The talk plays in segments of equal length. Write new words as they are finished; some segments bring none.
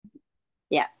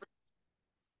Yeah.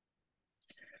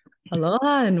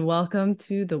 Aloha and welcome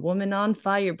to the Woman on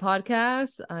Fire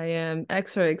podcast. I am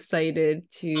extra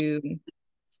excited to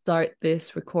start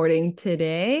this recording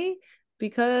today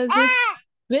because it's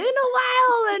been a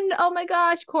while and oh my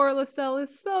gosh, Cora Lascelle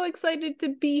is so excited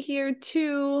to be here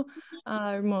too.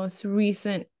 Our most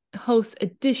recent host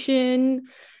edition.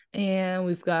 And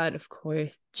we've got, of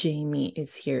course, Jamie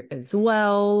is here as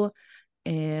well.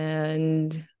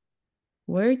 And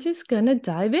we're just gonna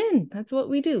dive in. That's what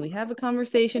we do. We have a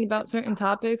conversation about certain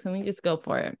topics and we just go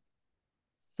for it.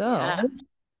 So, Yeah.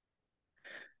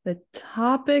 the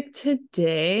topic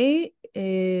today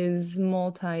is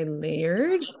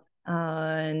multi-layered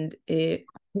and it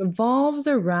revolves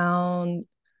around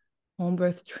home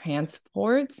birth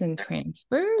transports and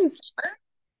transfers.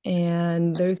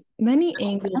 And there's many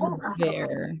angles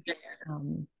there.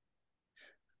 Um,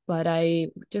 but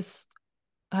I just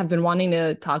have been wanting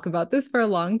to talk about this for a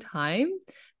long time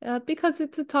because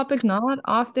it's a topic not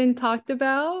often talked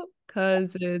about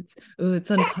because it's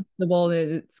uncomfortable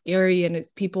and it's scary and it's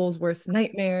people's worst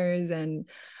nightmares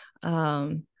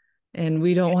um and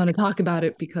we don't want to talk about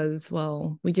it because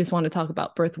well we just want to talk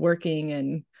about birth working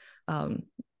and um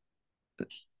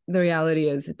the reality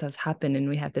is it does happen and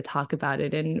we have to talk about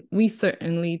it, and we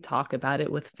certainly talk about it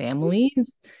with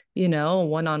families,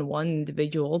 one-on-one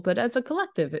individual, but as a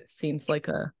collective it seems like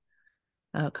a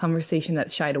conversation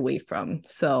that's shied away from.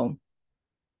 So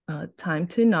time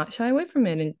to not shy away from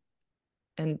it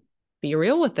and be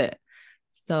real with it.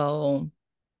 So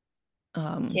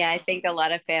Yeah, I think a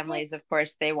lot of families, of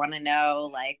course, they want to know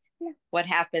like what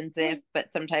happens if,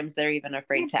 but sometimes they're even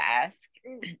afraid to ask.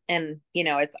 And,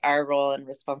 it's our role and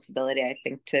responsibility, I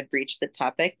think, to breach the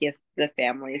topic if the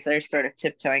families are sort of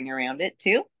tiptoeing around it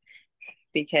too,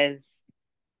 because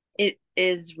it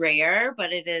is rare,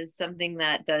 but it is something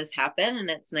that does happen. And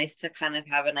it's nice to kind of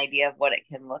have an idea of what it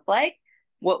can look like,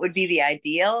 what would be the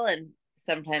ideal, and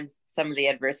sometimes some of the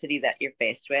adversity that you're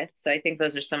faced with. So I think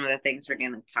those are some of the things we're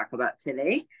going to talk about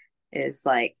today is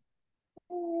like,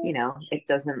 it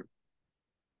doesn't,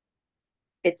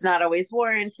 it's not always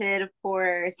warranted, of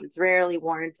course. It's rarely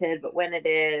warranted, but when it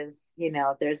is,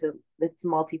 it's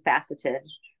multifaceted.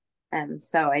 And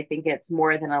so I think it's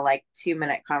more than a like 2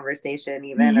 minute conversation,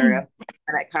 even, or a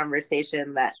minute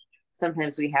conversation that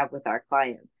sometimes we have with our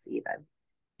clients, even,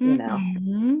 you know,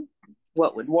 mhm.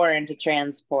 what would warrant a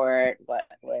transport, what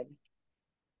would,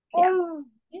 yeah.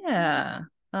 Yeah.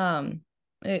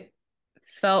 It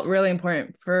felt really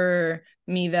important for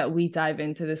me that we dive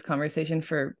into this conversation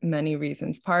for many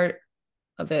reasons. Part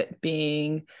of it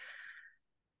being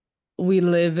we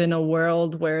live in a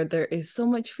world where there is so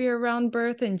much fear around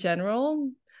birth in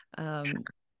general, um,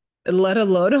 let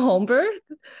alone home birth.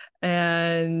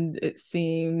 And it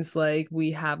seems like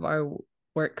we have our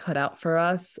work cut out for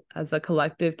us as a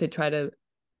collective to try to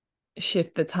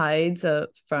shift the tides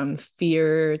from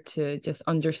fear to just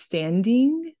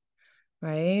understanding,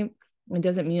 right? It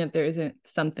doesn't mean that there isn't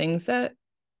some things that,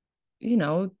 you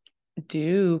know,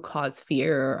 do cause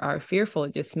fear or are fearful.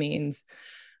 It just means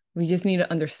we just need to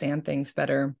understand things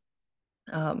better.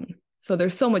 Um, so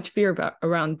there's so much fear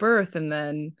around birth, and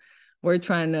then we're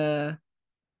trying to,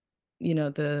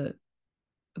 the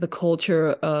culture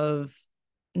of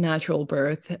natural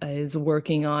birth is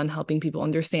working on helping people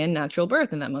understand natural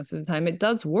birth, and that most of the time it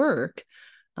does work.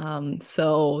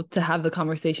 So to have the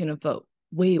conversation about,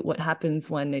 wait, what happens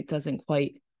when it doesn't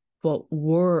quite, well,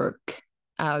 work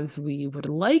as we would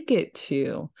like it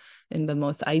to in the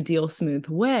most ideal, smooth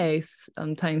way,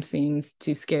 sometimes seems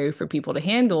too scary for people to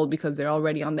handle because they're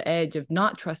already on the edge of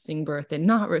not trusting birth and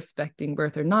not respecting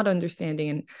birth or not understanding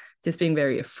and just being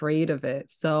very afraid of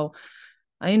it. So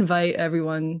I invite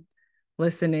everyone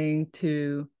listening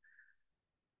to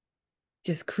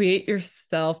just create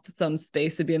yourself some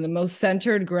space to be in the most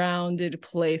centered, grounded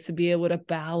place to be able to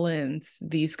balance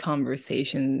these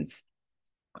conversations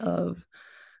of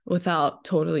without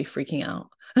totally freaking out.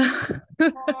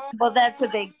 Well, that's a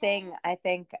big thing, I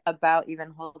think, about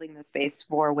even holding the space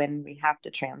for when we have to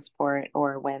transport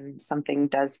or when something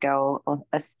does go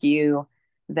askew,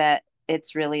 that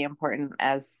it's really important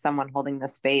as someone holding the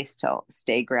space to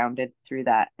stay grounded through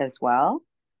that as well.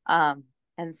 Um,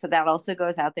 and so that also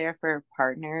goes out there for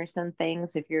partners and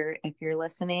things. If you're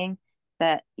listening,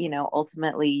 that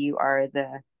ultimately you are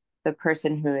the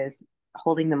person who is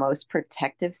holding the most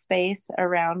protective space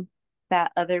around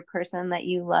that other person that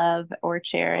you love or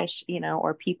cherish,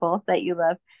 or people that you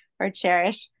love or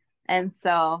cherish. And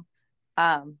so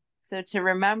to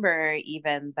remember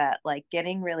even that like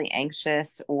getting really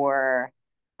anxious or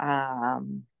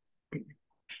um,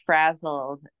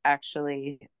 frazzled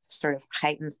actually sort of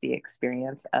heightens the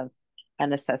experience of a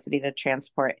necessity to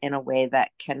transport in a way that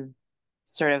can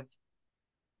sort of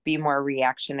be more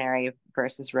reactionary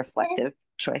versus reflective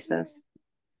choices.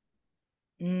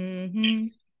 Mm-hmm.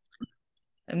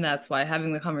 And that's why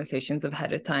having the conversations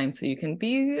ahead of time so you can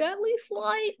be at least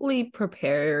slightly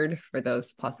prepared for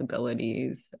those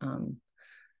possibilities. And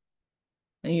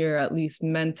you're at least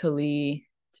mentally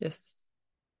just,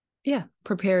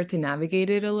 prepared to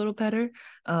navigate it a little better.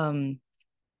 But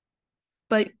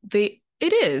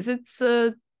it's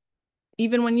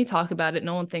even when you talk about it,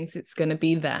 no one thinks it's going to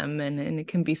be them, and it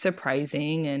can be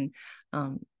surprising, and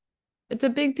it's a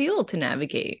big deal to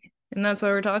navigate. And that's why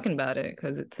we're talking about it,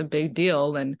 because it's a big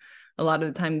deal. And a lot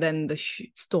of the time then the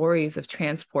stories of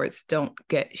transports don't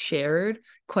get shared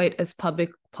quite as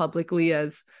publicly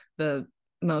as the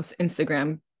most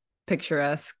Instagram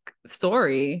picturesque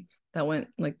story that went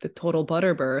like the total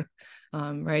butter birth.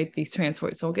 Right, these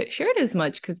transports don't get shared as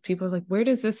much because people are like, where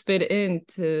does this fit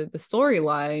into the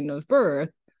storyline of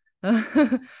birth?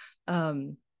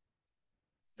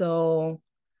 So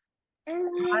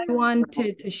I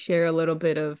wanted to share a little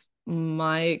bit of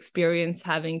my experience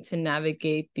having to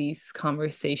navigate these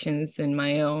conversations in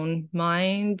my own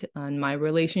mind and my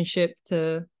relationship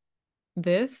to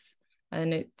this.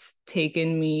 And it's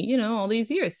taken me, all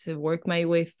these years to work my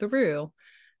way through.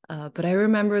 But I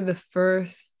remember the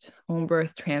first home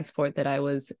birth transport that I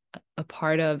was a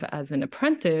part of as an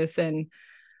apprentice, and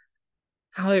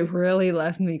how it really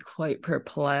left me quite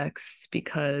perplexed,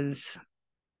 because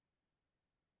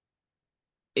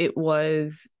it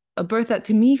was a birth that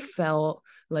to me felt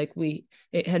like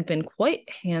it had been quite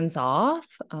hands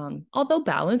off, although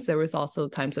balanced. There was also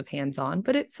times of hands on,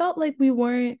 but it felt like we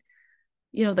weren't,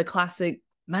 the classic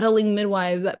meddling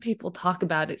midwives that people talk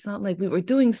about. It's not like we were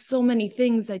doing so many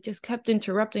things that just kept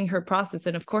interrupting her process.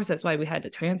 And of course, that's why we had to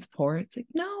transport. It's like,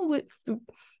 no, it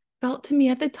felt to me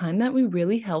at the time that we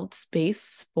really held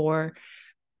space for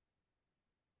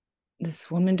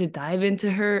this woman to dive into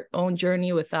her own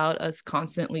journey without us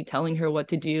constantly telling her what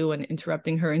to do and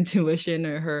interrupting her intuition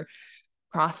or her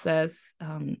process.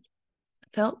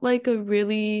 Felt like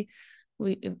we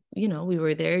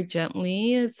were there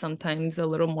gently, sometimes a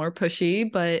little more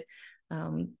pushy, but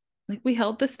like we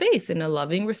held the space in a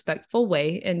loving, respectful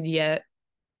way. And yet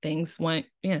things went,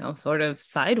 sort of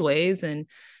sideways, and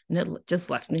it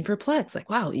just left me perplexed. Like,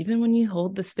 wow, even when you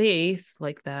hold the space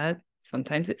like that,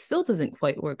 sometimes it still doesn't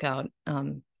quite work out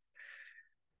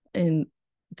in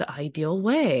the ideal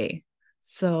way.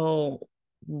 So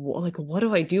like, what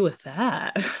do I do with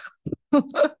that?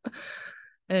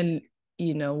 And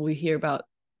we hear about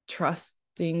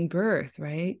trusting birth,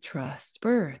 right? Trust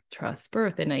birth.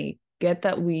 And I get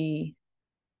that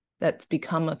that's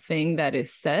become a thing that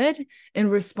is said in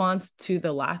response to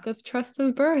the lack of trust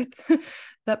of birth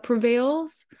that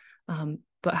prevails.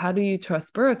 But how do you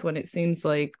trust birth when it seems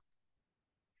like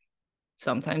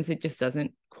sometimes it just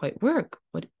doesn't quite work?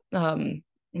 And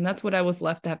that's what I was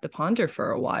left to have to ponder for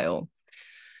a while.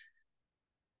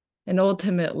 And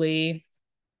ultimately,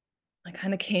 I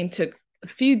kind of came to a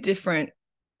few different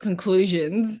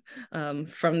conclusions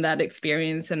from that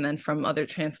experience, and then from other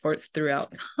transports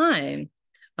throughout time.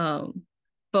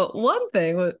 But one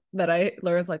thing that I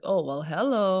learned is like, oh, well,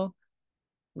 hello,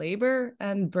 labor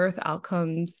and birth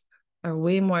outcomes are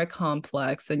way more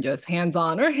complex than just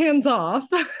hands-on or hands-off.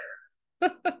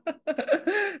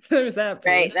 There's that.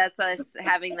 Right. That's us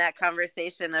having that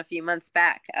conversation a few months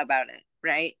back about it,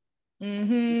 right?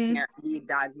 Mm-hmm. You can't be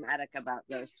dogmatic about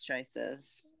those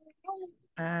choices.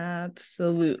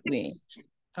 Absolutely.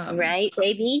 Right,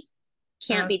 baby?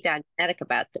 Can't be dogmatic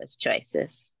about those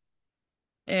choices.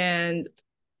 And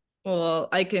well,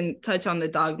 I can touch on the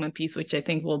dogma piece, which I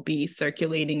think will be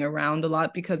circulating around a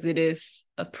lot because it is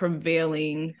a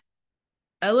prevailing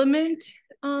element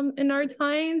in our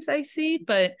times, I see.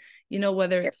 But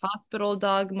whether it's hospital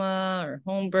dogma or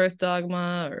home birth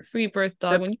dogma or free birth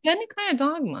dogma, any kind of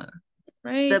dogma,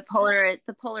 right?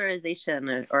 The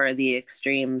polarization or the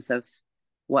extremes of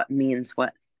what means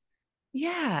what.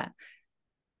 Yeah,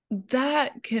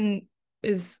 that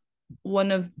is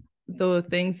one of the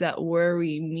things that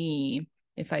worry me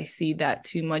if I see that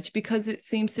too much, because it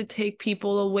seems to take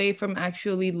people away from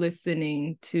actually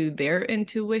listening to their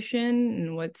intuition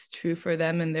and what's true for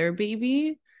them and their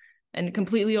baby, and it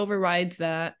completely overrides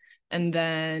that. And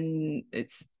then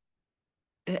it's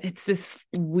this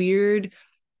weird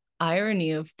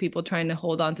irony of people trying to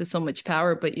hold on to so much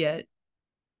power, but yet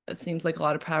it seems like a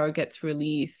lot of power gets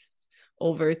released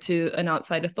over to an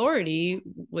outside authority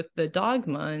with the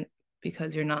dogma,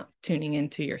 because you're not tuning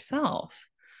into yourself.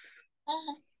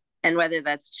 And whether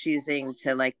that's choosing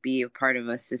to like be a part of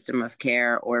a system of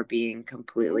care or being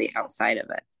completely outside of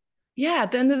it. yeah,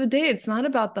 at the end of the day, it's not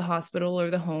about the hospital or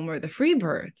the home or the free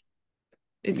birth.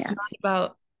 It's not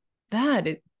about that.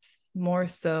 It's more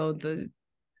so the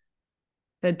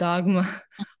dogma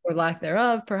or lack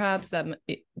thereof, perhaps, that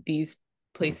these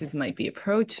places might be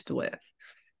approached with.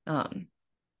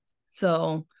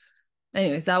 So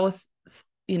anyways, that was,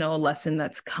 a lesson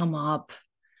that's come up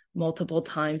multiple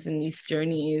times in these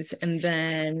journeys. And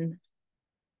then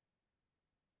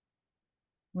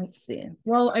let's see.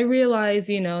 Well, I realize,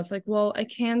 it's like, well, I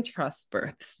can trust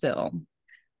birth still.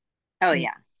 Oh,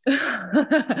 yeah.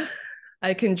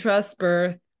 I can trust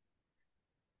birth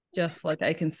just like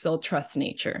I can still trust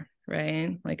nature,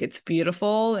 right? Like it's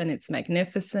beautiful and it's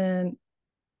magnificent.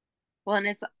 Well, and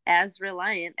it's as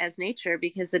reliant as nature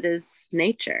because it is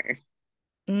nature.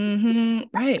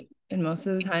 Right. And most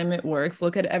of the time it works.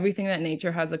 Look at everything that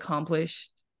nature has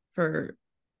accomplished for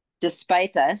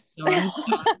despite us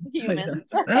humans.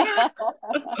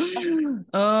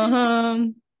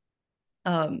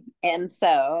 And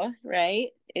so, right,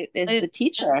 it is the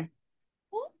teacher.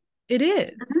 It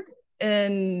is.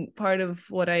 And part of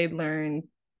what I learned,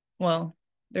 well,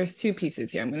 there's two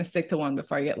pieces here. I'm going to stick to one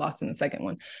before I get lost in the second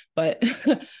one. But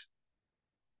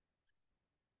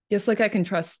just like I can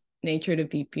trust nature to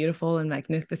be beautiful and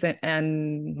magnificent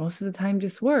and most of the time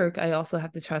just work, I also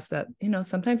have to trust that,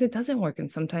 sometimes it doesn't work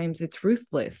and sometimes it's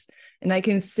ruthless. And I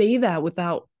can say that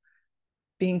without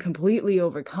being completely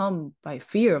overcome by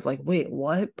fear of like, wait,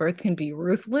 what? Birth can be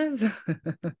ruthless?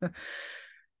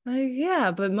 Like,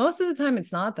 yeah, but most of the time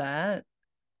it's not that.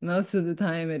 Most of the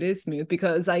time it is smooth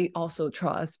because I also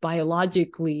trust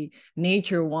biologically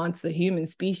nature wants the human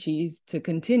species to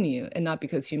continue, and not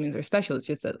because humans are special. It's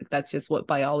just that that's just what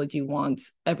biology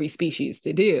wants every species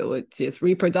to do. It's just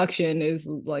reproduction is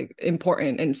like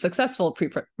important, and successful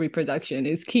reproduction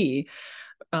is key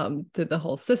to the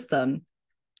whole system.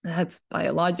 That's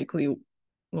biologically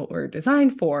what we're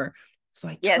designed for. So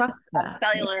I trust that. On a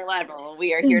cellular level,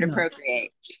 we are here to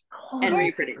procreate and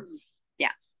reproduce.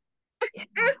 Yeah. I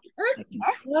can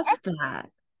trust that.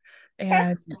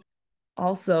 And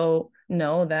also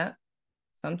know that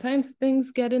sometimes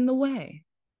things get in the way.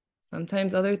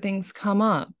 Sometimes other things come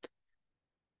up.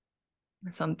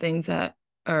 Some things that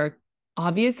are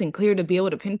obvious and clear to be able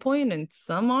to pinpoint, and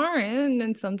some aren't.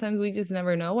 And sometimes we just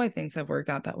never know why things have worked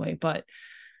out that way. But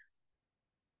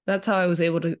that's how I was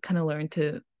able to kind of learn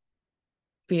to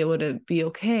be able to be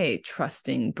okay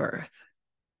trusting birth.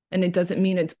 And it doesn't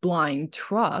mean it's blind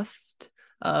trust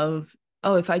of,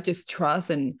 oh, if I just trust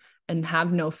and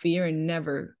have no fear and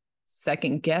never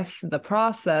second guess the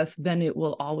process, then it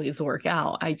will always work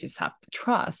out. I just have to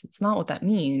trust. It's not what that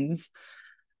means.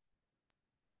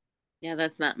 Yeah,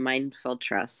 that's not mindful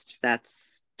trust.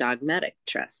 That's dogmatic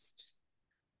trust.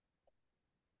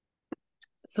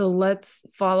 So let's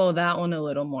follow that one a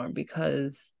little more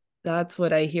because that's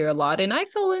what I hear a lot. And I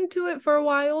fell into it for a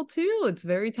while too. It's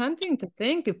very tempting to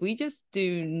think if we just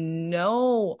do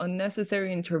no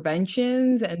unnecessary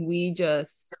interventions and we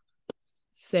just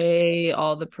say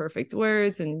all the perfect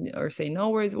words or say no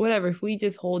words, whatever, if we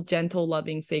just hold gentle,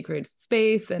 loving, sacred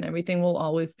space, then everything will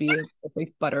always be a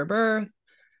perfect butter birth.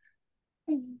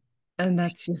 And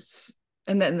that's just,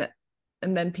 and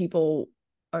then people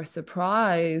are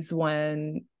surprised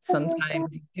when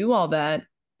sometimes you do all that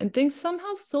and things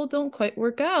somehow still don't quite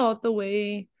work out the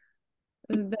way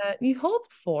that you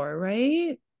hoped for,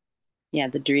 right? Yeah,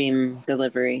 the dream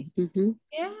delivery. Mm-hmm.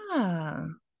 Yeah.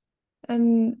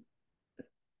 And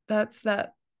that's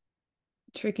that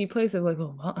tricky place of like,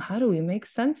 well, how do we make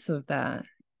sense of that?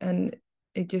 And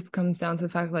it just comes down to the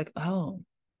fact like, oh,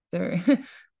 there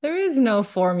there is no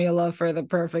formula for the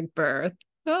perfect birth.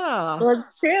 Well,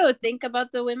 it's true. Think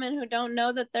about the women who don't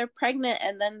know that they're pregnant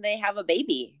and then they have a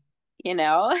baby, I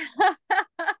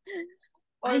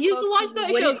used to watch that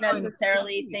show. Wouldn't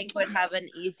necessarily think would have an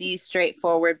easy,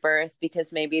 straightforward birth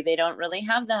because maybe they don't really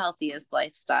have the healthiest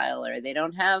lifestyle or they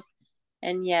don't have,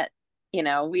 and yet,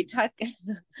 we talk.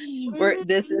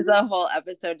 This is a whole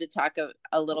episode to talk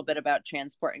a little bit about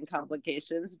transport and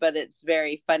complications, but it's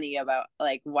very funny about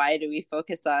like why do we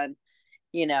focus on,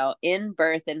 in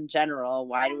birth in general?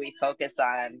 Why do we focus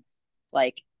on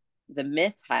like the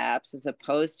mishaps as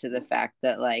opposed to the fact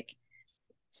that like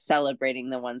celebrating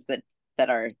the ones that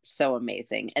are so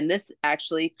amazing? And this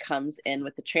actually comes in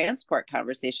with the transport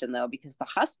conversation though, because the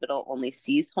hospital only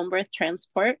sees home birth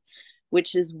transport,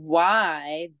 which is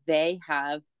why they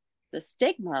have the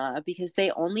stigma, because they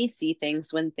only see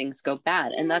things when things go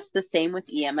bad. And that's the same with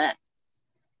EMS.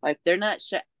 Like they're not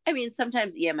I mean,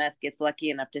 sometimes EMS gets lucky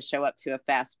enough to show up to a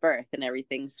fast birth and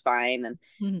everything's fine.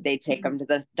 And they take them to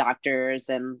the doctors,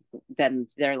 and then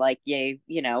they're like, yay,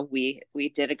 we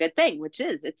did a good thing,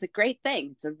 it's a great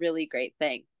thing. It's a really great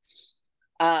thing.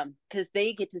 Because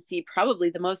they get to see probably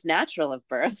the most natural of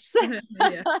births.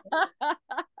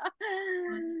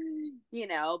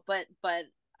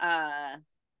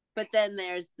 But then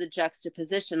there's the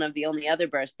juxtaposition of the only other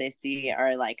births they see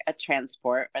are like a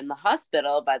transport in the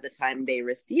hospital. By the time they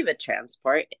receive a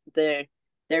transport, there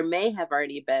may have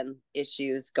already been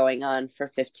issues going on for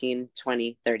 15,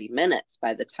 20, 30 minutes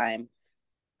by the time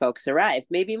folks arrive,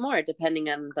 maybe more, depending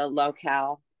on the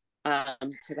locale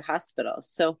to the hospital.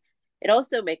 So it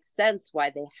also makes sense why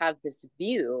they have this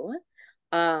view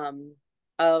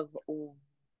of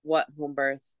what home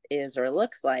birth is or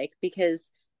looks like,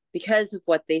 because of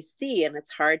what they see. And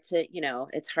it's hard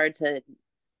to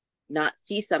not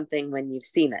see something when you've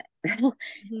seen it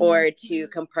or to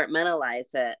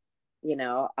compartmentalize it.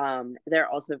 They're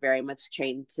also very much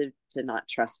trained to not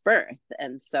trust birth.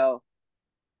 And so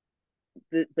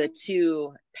the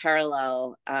two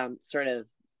parallel sort of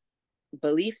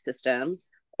belief systems,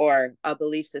 or a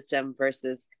belief system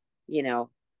versus,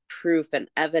 proof and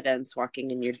evidence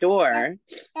walking in your door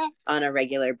on a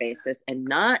regular basis and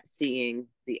not seeing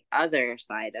the other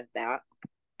side of that,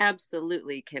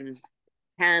 absolutely can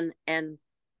and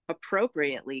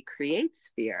appropriately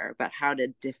creates fear about how to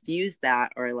diffuse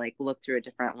that or like look through a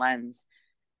different lens.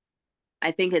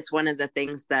 I think it's one of the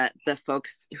things that the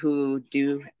folks who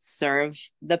do serve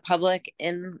the public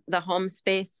in the home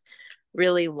space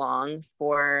really long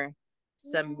for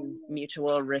some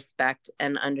mutual respect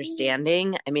and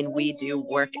understanding. I mean, we do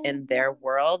work in their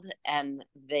world, and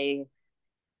they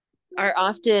are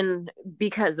often,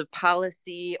 because of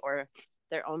policy or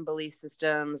their own belief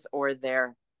systems or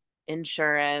their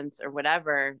insurance or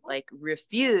whatever, like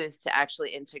refuse to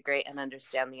actually integrate and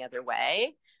understand the other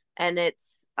way. And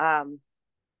it's the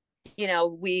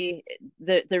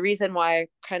reason why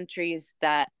countries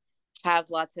that have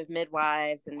lots of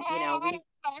midwives, and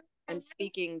I'm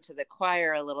speaking to the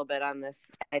choir a little bit on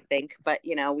this, I think, but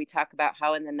we talk about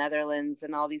how in the Netherlands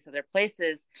and all these other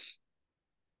places,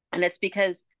 and it's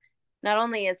because not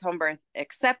only is home birth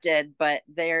accepted, but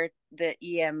the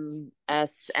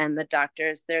EMS and the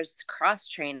doctors, there's cross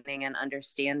training and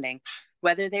understanding,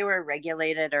 whether they were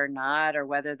regulated or not, or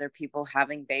whether they're people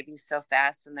having babies so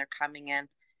fast and they're coming in.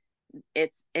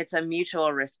 It's a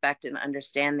mutual respect and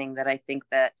understanding that I think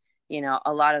that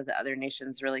a lot of the other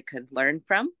nations really could learn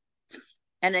from.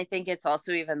 And I think it's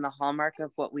also even the hallmark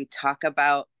of what we talk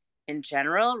about in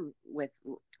general with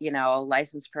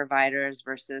licensed providers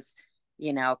versus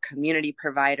community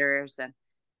providers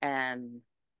and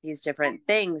these different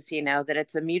things, that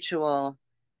it's a mutual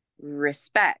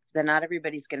respect, that not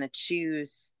everybody's going to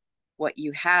choose what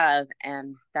you have.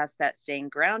 And that's that staying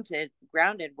grounded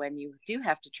when you do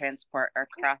have to transport or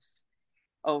cross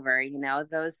over.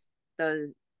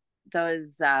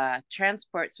 Those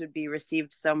transports would be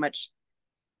received so much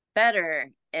better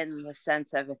in the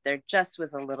sense of if there just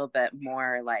was a little bit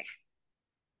more like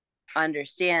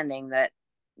understanding that,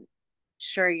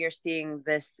 sure, you're seeing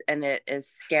this and it is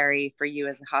scary for you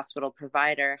as a hospital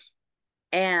provider,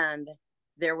 and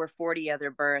there were 40 other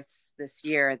births this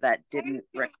year that didn't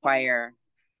require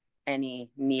any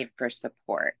need for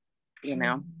support.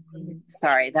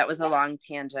 Sorry, that was a long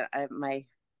tangent.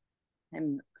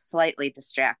 I'm slightly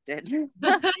distracted.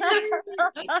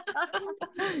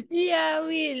 Yeah,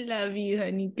 we love you,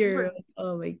 honey girl.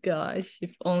 Oh my gosh.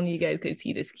 If only you guys could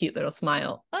see this cute little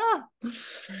smile.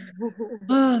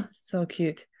 Oh, so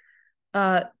cute.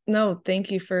 No,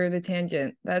 thank you for the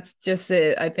tangent. That's just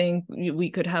it. I think we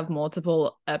could have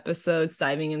multiple episodes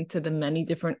diving into the many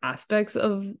different aspects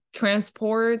of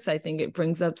transports. I think it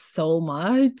brings up so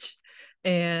much,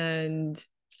 and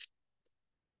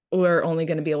we're only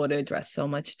going to be able to address so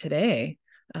much today.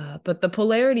 But the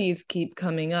polarities keep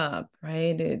coming up,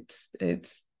 right?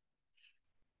 It's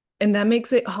and that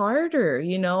makes it harder.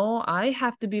 I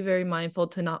have to be very mindful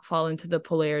to not fall into the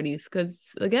polarities,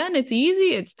 because again, it's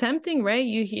easy, it's tempting, right?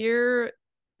 You hear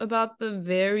about the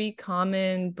very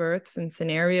common births and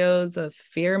scenarios of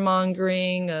fear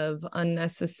mongering, of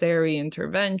unnecessary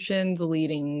interventions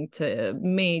leading to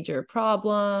major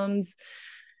problems.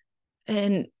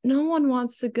 And no one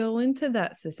wants to go into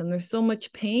that system. There's so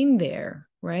much pain there,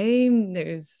 right?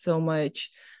 There's so much,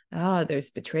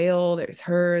 there's betrayal, there's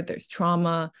hurt, there's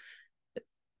trauma,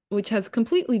 which has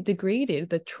completely degraded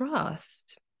the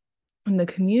trust in the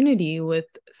community with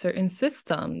certain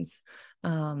systems,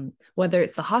 whether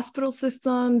it's the hospital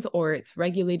systems or it's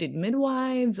regulated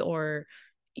midwives or,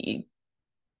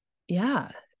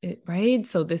 right?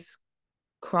 So this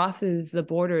crosses the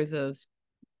borders of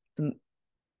the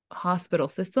hospital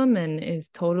system and is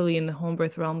totally in the home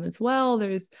birth realm as well.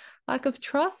 There's lack of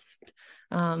trust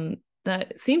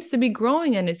that seems to be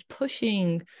growing, and it's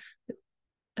pushing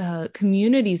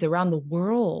communities around the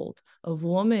world of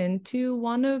women to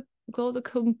want to go the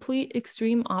complete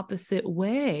extreme opposite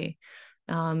way.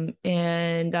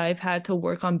 And I've had to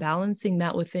work on balancing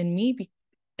that within me.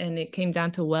 And it came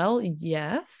down to, well,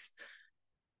 yes,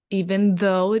 even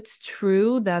though it's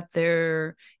true that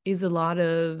there is a lot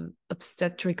of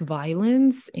obstetric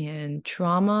violence and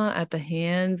trauma at the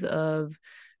hands of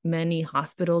many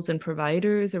hospitals and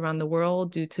providers around the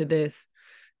world due to this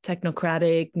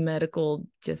technocratic medical,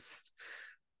 just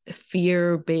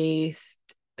fear-based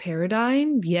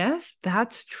paradigm. Yes,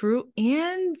 that's true.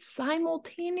 And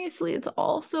simultaneously, it's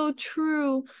also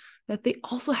true that they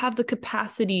also have the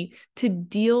capacity to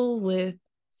deal with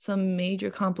some major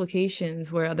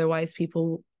complications where otherwise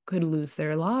people could lose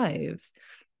their lives,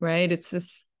 right? It's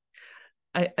this,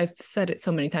 I've said it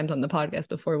so many times on the podcast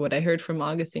before. What I heard from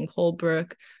Augustine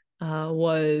Colebrook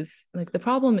was like, the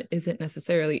problem isn't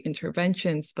necessarily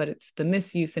interventions, but it's the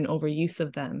misuse and overuse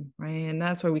of them, right? And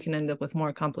that's where we can end up with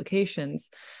more complications,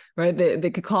 right?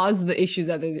 They could cause the issues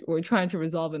that we're trying to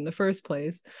resolve in the first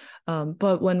place.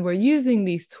 But when we're using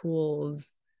these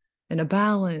tools in a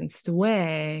balanced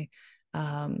way,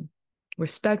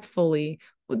 respectfully,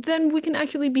 then we can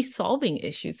actually be solving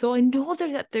issues. So I know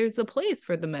that there's a place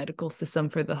for the medical system,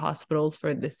 for the hospitals,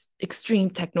 for this extreme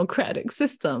technocratic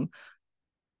system.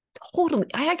 Totally.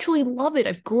 I actually love it.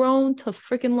 I've grown to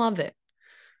freaking love it.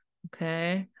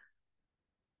 Okay.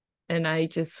 And I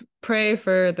just pray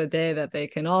for the day that they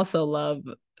can also love.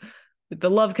 The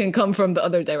love can come from the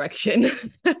other direction.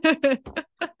 The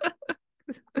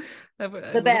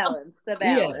balance.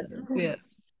 Yes, yes.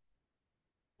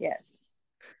 Yes.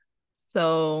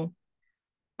 So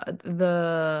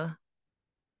the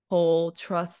whole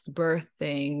trust birth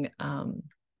thing,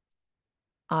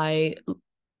 I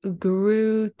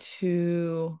grew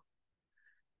to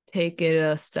take it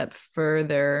a step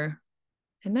further.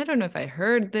 And I don't know if I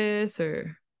heard this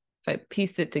or if I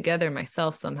pieced it together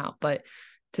myself somehow, but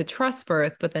to trust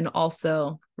birth, but then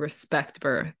also respect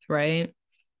birth, right?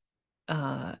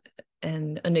 And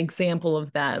an example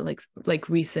of that, like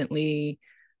recently,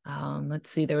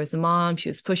 let's see, there was a mom, she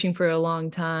was pushing for a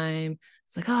long time.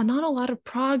 It's like, oh, not a lot of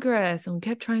progress. And we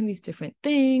kept trying these different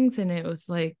things. And it was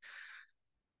like,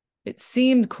 it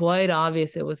seemed quite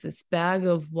obvious it was this bag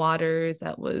of waters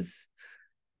that was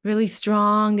really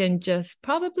strong and just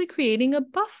probably creating a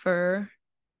buffer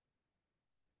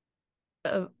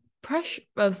of pressure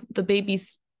of the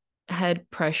baby's head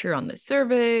pressure on the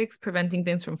cervix, preventing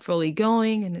things from fully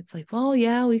going. And it's like, well,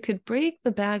 yeah, we could break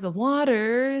the bag of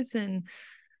waters and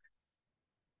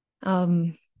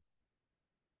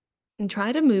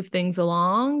try to move things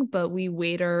along, but we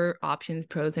weighed our options,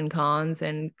 pros and cons,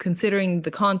 and considering the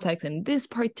context in this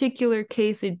particular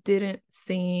case, it didn't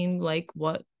seem like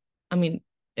what, I mean,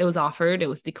 it was offered, it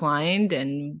was declined,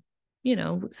 and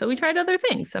so we tried other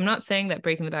things. I'm not saying that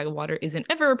breaking the bag of water isn't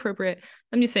ever appropriate.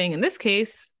 I'm just saying in this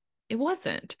case, it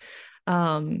wasn't.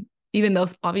 Even though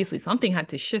obviously something had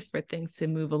to shift for things to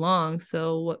move along.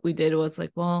 So what we did was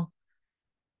like, well,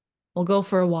 we'll go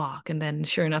for a walk. And then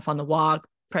sure enough, on the walk,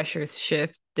 pressures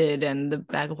shifted and the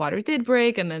bag of water did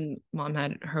break. And then mom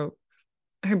had her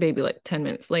baby like 10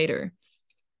 minutes later.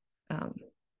 Don't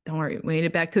worry, we made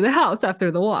it back to the house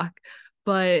after the walk.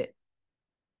 But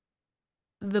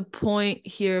the point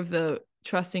here of the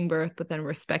trusting birth, but then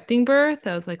respecting birth,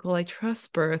 I was like, well, I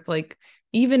trust birth. Like,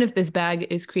 even if this bag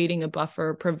is creating a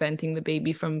buffer, preventing the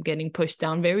baby from getting pushed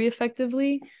down very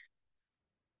effectively,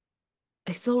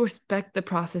 I still respect the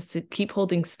process to keep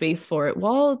holding space for it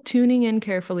while tuning in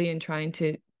carefully and trying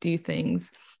to do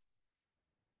things.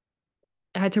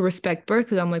 I had to respect birth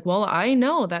because I'm like, well, I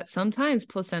know that sometimes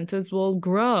placentas will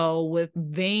grow with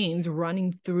veins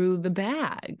running through the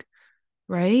bag,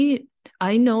 right?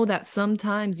 I know that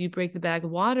sometimes you break the bag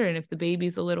of water, and if the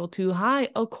baby's a little too high,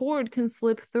 a cord can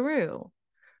slip through,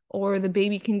 or the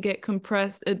baby can get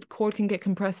compressed, a cord can get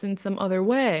compressed in some other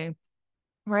way.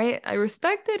 Right? I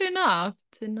respect it enough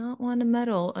to not want to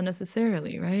meddle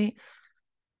unnecessarily, right?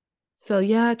 So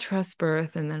yeah, trust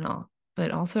birth and then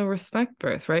but also respect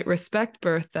birth, right? Respect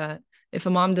birth that if a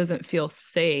mom doesn't feel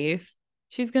safe,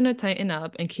 she's going to tighten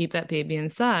up and keep that baby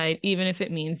inside, even if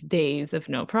it means days of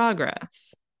no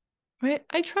progress, right?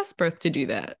 I trust birth to do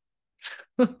that.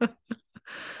 Right?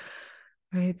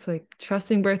 It's like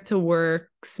trusting birth to work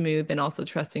smooth and also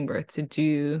trusting birth to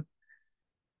do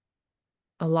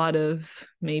a lot of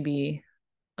maybe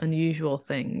unusual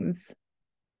things.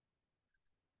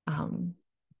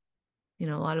 you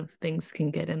know, a lot of things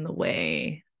can get in the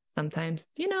way. Sometimes,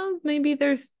 you know, maybe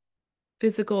there's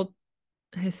physical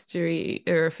history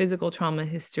or physical trauma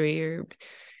history, or,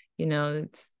 you know,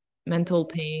 it's mental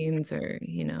pains, or,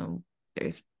 you know,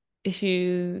 there's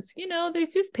issues, you know,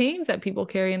 there's just pains that people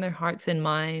carry in their hearts and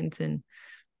minds, and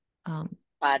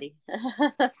body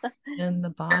and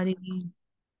the body.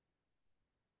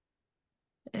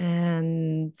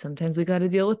 And sometimes we got to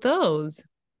deal with those.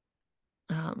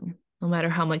 No matter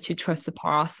how much you trust the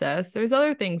process, there's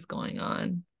other things going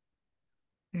on,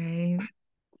 right?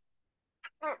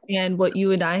 And what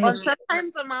you and I have. Well,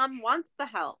 sometimes the mom wants the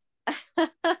help.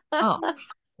 Oh,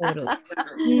 totally.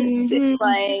 She's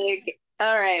like,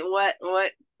 all right,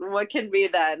 what can be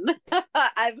done?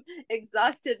 I've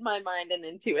exhausted my mind and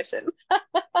intuition.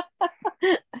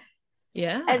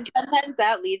 Yeah. And sometimes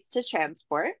that leads to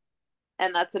transport,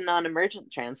 and that's a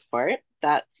non-emergent transport.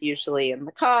 That's usually in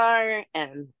the car,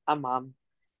 and a mom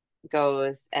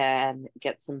goes and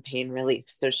gets some pain relief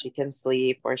so she can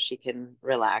sleep or she can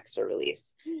relax or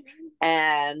release.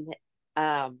 And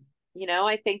you know,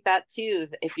 I think that too,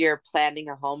 if you're planning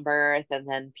a home birth and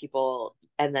then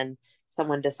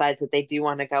someone decides that they do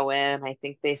want to go in, I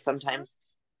think they sometimes,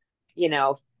 you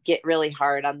know, get really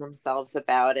hard on themselves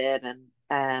about it.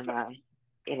 And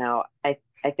you know, I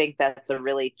think that's a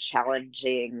really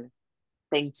challenging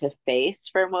thing to face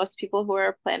for most people who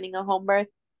are planning a home birth.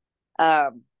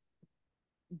 But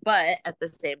at the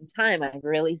same time, I've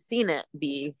really seen it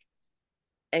be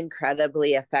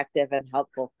incredibly effective and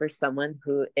helpful for someone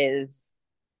who is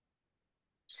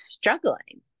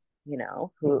struggling, you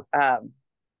know, who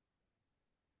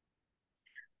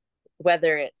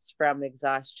whether it's from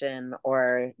exhaustion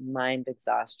or mind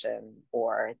exhaustion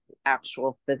or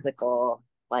actual physical,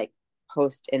 like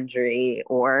post injury,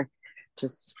 or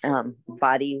just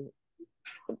body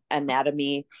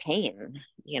anatomy pain,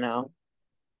 you know.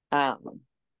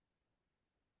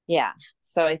 Yeah,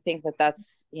 so I think that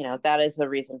that's, you know, that is a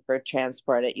reason for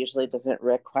transport. It usually doesn't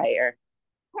require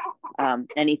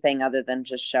anything other than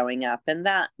just showing up, and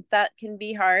that can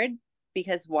be hard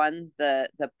because one, the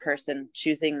person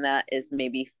choosing that is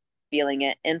maybe feeling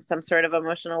it in some sort of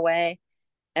emotional way,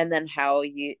 and then how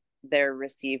they're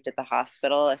received at the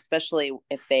hospital, especially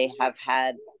if they have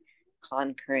had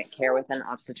concurrent care with an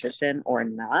obstetrician or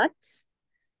not,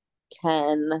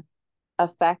 can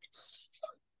affect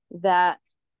that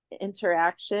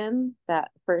interaction,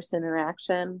 that first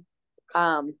interaction,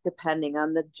 depending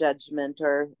on the judgment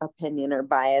or opinion or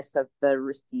bias of the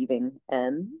receiving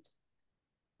end.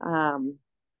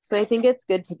 So I think it's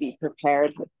good to be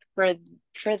prepared for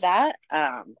that.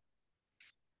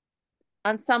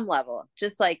 On some level,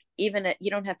 just like, even you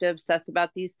don't have to obsess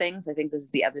about these things. I think this is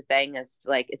the other thing, is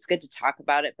like, it's good to talk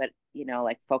about it, but you know,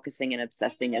 like focusing and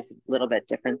obsessing is a little bit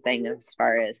different thing as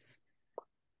far as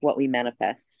what we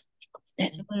manifest.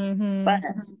 Mm-hmm. But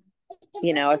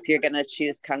you know, if you're going to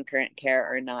choose concurrent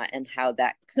care or not, and how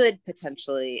that could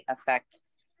potentially affect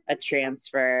a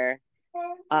transfer,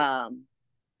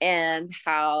 and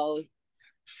how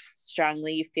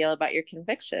strongly you feel about your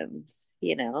convictions,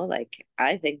 you know, like,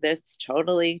 I think there's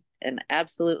totally and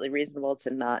absolutely reasonable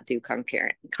to not do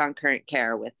concurrent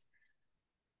care with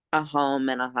a home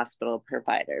and a hospital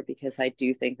provider, because I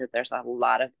do think that there's a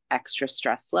lot of extra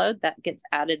stress load that gets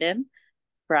added in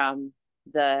from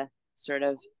the sort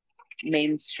of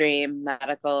mainstream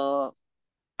medical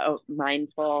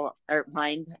mindful or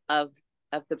mind of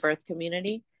the birth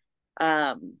community.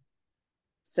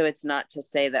 So it's not to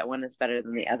say that one is better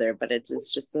than the other, but it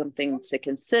is just something to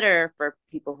consider for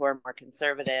people who are more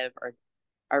conservative or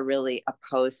are really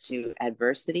opposed to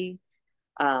adversity.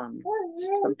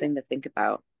 Just something to think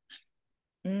about.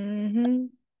 Mm-hmm.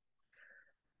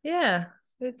 Yeah,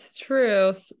 it's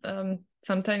true.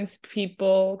 Sometimes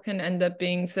people can end up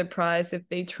being surprised if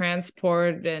they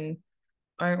transport and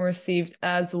aren't received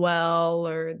as well,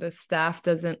 or the staff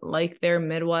doesn't like their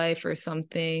midwife or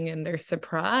something, and they're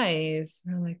surprised.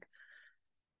 They're like,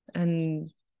 and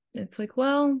it's like,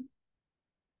 well,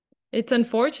 it's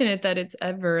unfortunate that it's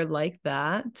ever like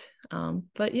that.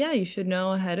 But yeah, you should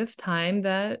know ahead of time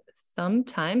that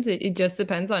sometimes it just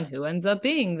depends on who ends up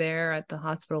being there at the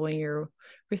hospital when you're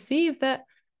received, that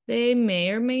they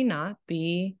may or may not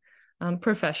be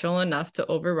professional enough to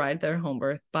override their home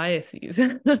birth biases.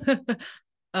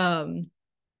 um,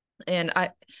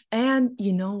 and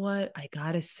you know what? I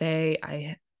gotta say,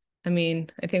 I mean,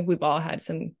 I think we've all had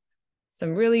some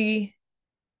really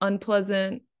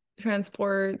unpleasant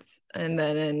transports, and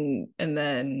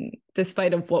then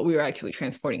despite of what we were actually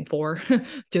transporting for,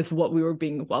 just what we were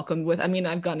being welcomed with. I mean,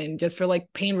 I've gone in just for like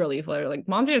pain relief, like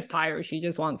mom's just tired, she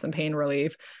just wants some pain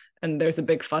relief, and there's a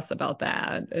big fuss about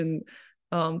that. And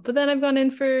But then I've gone in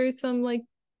for some like,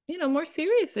 more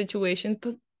serious situations,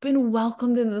 but been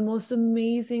welcomed in the most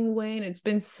amazing way. And it's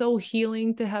been so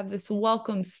healing to have this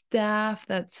welcome staff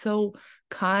that's so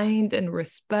kind and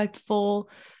respectful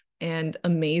and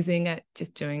amazing at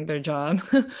just doing their job.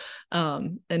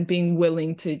 And being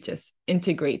willing to just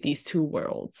integrate these two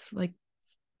worlds. Like,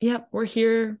 yep, we're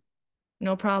here,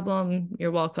 no problem,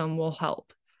 you're welcome, we'll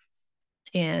help.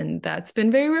 And that's been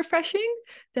very refreshing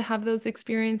to have those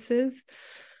experiences.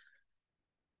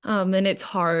 And it's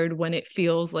hard when it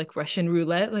feels like Russian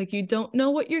roulette, like you don't know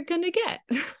what you're gonna get.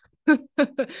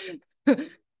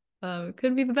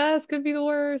 Could be the best, could be the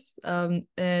worst.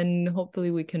 And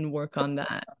hopefully we can work on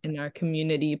that in our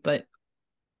community. But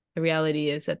the reality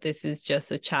is that this is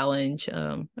just a challenge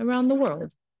around the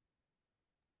world.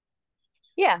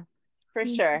 Yeah, for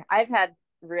sure. I've had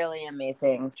really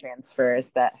amazing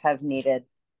transfers that have needed,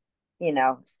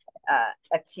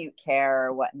 acute care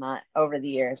or whatnot over the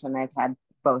years, and I've had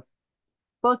both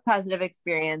positive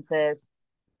experiences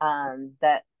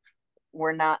that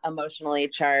were not emotionally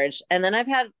charged, and then I've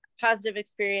had positive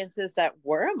experiences that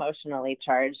were emotionally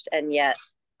charged, and yet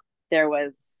there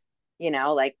was,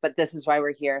 but this is why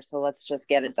we're here, so let's just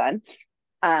get it done.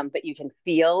 But you can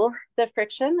feel the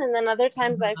friction. And then other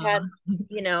times I've had,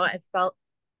 I felt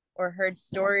or heard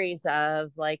stories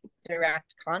of like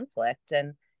direct conflict,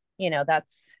 and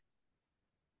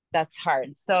that's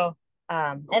hard. So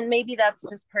and maybe that's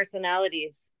just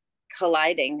personalities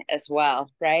colliding as well,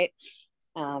 right?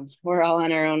 We're all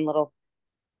on our own little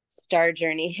star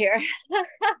journey here.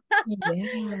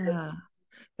 Yeah.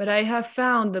 But I have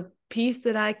found the piece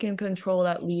that I can control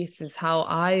at least is how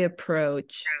I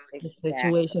approach the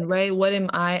situation, right? What am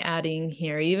I adding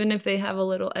here? Even if they have a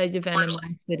little edge of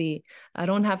animosity, I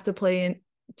don't have to play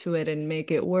into it and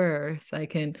make it worse. I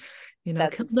can,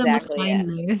 kill them with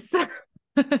kindness.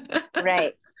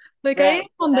 Right. Like I am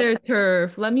on their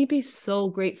turf. Let me be so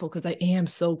grateful, because I am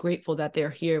so grateful that they're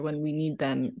here when we need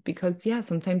them. Because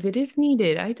sometimes it is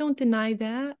needed. I don't deny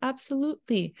that.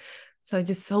 Absolutely. So I'm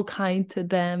just so kind to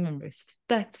them and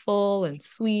respectful and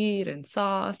sweet and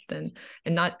soft and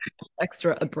not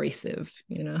extra abrasive,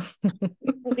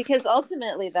 Because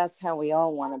ultimately that's how we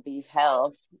all want to be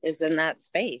held, is in that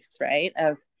space, right?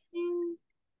 Of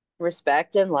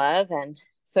respect and love. And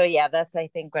so, yeah, that's, I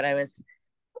think, what I was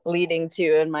leading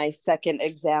to in my second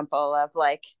example of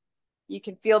like, you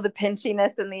can feel the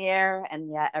pinchiness in the air,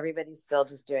 and yet everybody's still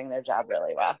just doing their job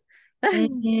really well.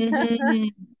 Mm-hmm.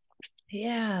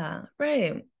 Yeah,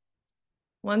 right.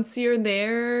 Once you're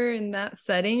there in that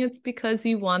setting, it's because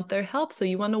you want their help. So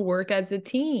you want to work as a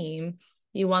team.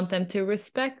 You want them to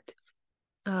respect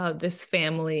this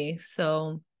family.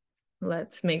 So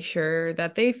let's make sure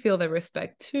that they feel the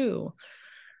respect too.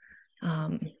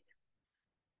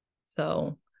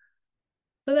 So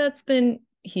that's been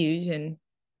huge, and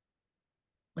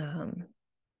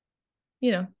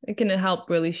it can help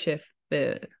really shift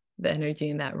the energy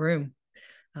in that room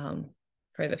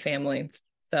for the family.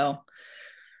 So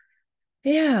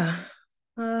yeah.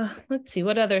 Let's see,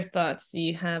 what other thoughts do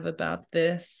you have about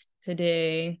this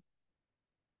today?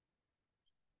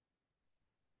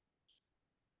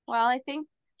 Well, I think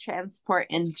transport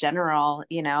in general,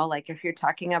 like if you're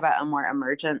talking about a more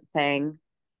emergent thing,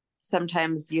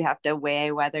 sometimes you have to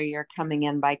weigh whether you're coming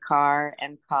in by car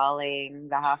and calling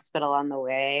the hospital on the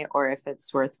way, or if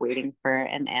it's worth waiting for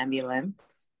an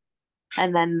ambulance.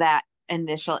 And then that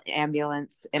initial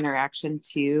ambulance interaction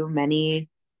too, many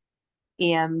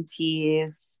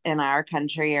EMTs in our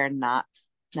country are not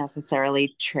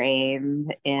necessarily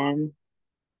trained in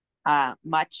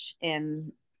much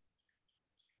in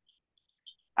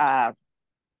uh,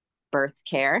 birth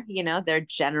care, their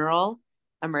general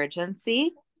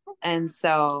emergency. And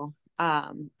so,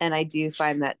 and I do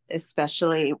find that,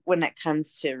 especially when it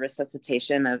comes to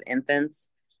resuscitation of infants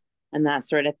and that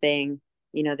sort of thing,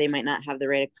 they might not have the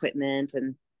right equipment.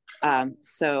 And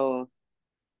so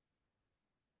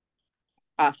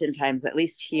oftentimes, at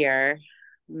least here,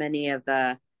 many of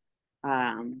the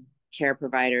care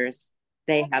providers,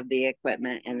 they have the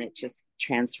equipment and it just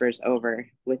transfers over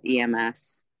with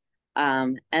EMS.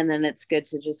 And then it's good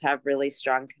to just have really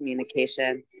strong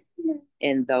communication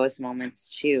in those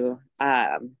moments too,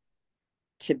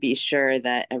 to be sure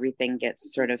that everything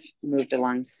gets sort of moved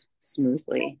along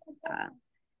smoothly.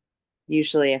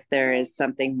 Usually if there is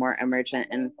something more emergent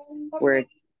and we're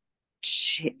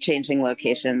changing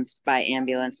locations by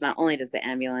ambulance, not only does the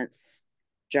ambulance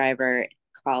driver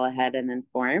call ahead and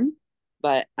inform,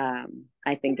 but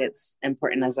I think it's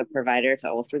important as a provider to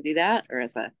also do that, or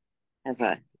as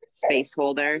a space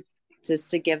holder,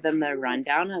 just to give them the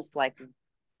rundown of like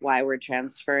why we're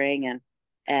transferring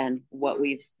and what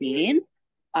we've seen,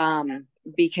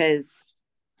 Because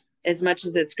as much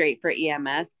as it's great for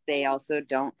EMS, they also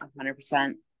don't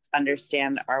 100%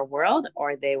 understand our world,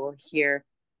 or they will hear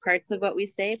parts of what we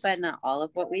say, but not all of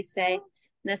what we say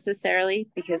necessarily,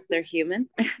 because they're human.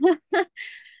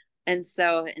 And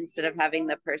so instead of having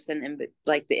the person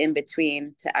like the in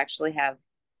between to actually have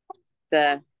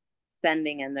the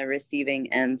sending and the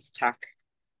receiving ends talk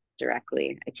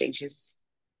directly, I think is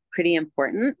pretty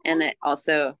important. And it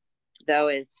also, though,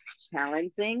 is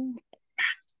challenging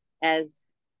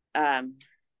um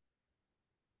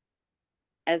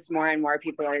as more and more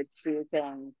people are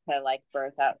choosing to like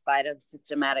birth outside of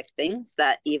systematic things,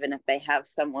 that even if they have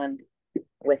someone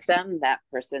with them, that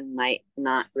person might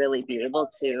not really be able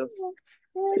to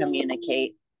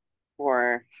communicate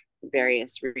for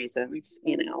various reasons,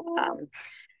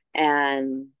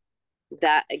 and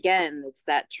that, again, it's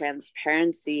that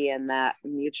transparency and that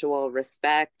mutual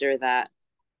respect, or that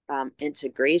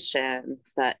integration,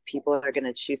 that people are going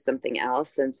to choose something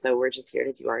else, and so we're just here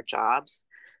to do our jobs,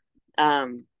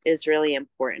 is really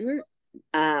important,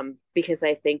 because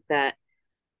I think that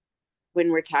when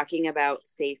we're talking about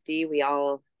safety, we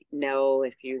all know,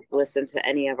 if you've listened to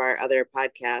any of our other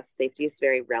podcasts, safety is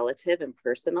very relative and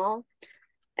personal.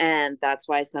 And that's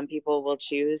why some people will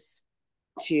choose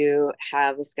to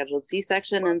have a scheduled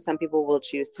C-section, and some people will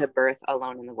choose to birth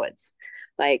alone in the woods.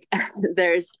 Like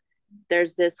there's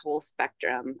this whole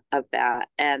spectrum of that.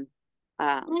 And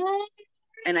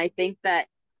I think that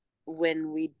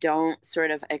when we don't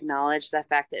sort of acknowledge the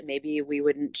fact that maybe we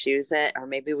wouldn't choose it, or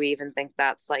maybe we even think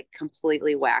that's like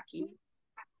completely wacky,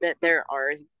 that there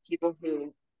are people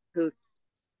who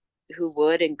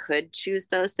would and could choose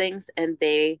those things, and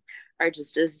they are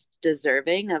just as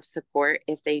deserving of support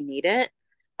if they need it,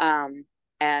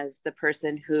 as the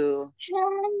person who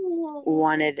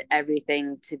wanted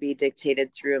everything to be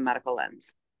dictated through a medical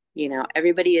lens.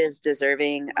 Everybody is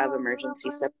deserving of emergency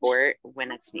support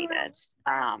when it's needed,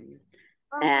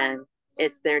 and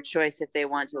it's their choice if they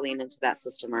want to lean into that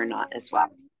system or not as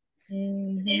well.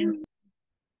 Mm-hmm.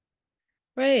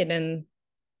 Right. And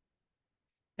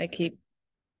I keep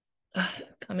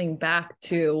coming back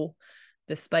to,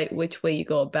 despite which way you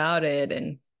go about it,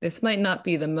 and this might not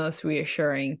be the most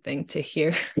reassuring thing to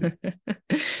hear,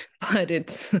 but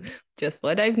it's just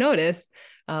what I've noticed.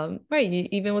 Right.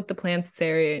 Even with the planned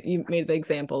cesarean, you made the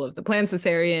example of the planned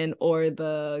cesarean or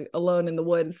the alone in the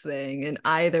woods thing. And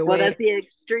either way. Well, that's the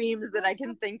extremes that I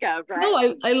can think of, right?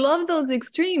 No, I love those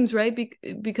extremes, right?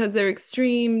 Because they're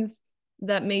extremes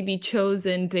that may be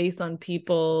chosen based on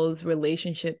people's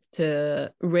relationship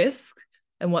to risk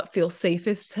and what feels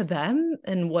safest to them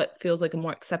and what feels like a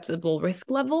more acceptable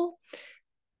risk level.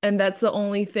 And that's the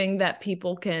only thing that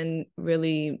people can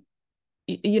really,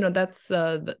 that's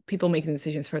the people making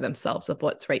decisions for themselves of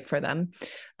what's right for them.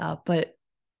 But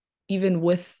even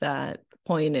with that, the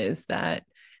point is that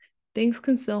things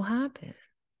can still happen,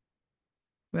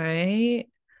 right?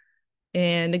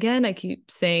 And again, I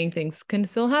keep saying things can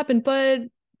still happen, but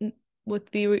with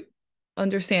the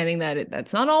understanding that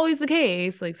that's not always the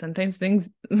case. Like sometimes things,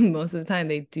 most of the time,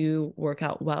 they do work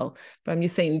out well. But I'm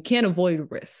just saying you can't avoid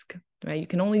risk, right? You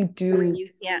can only do. You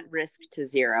can't risk to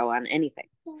zero on anything.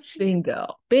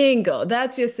 Bingo.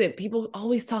 That's just it. People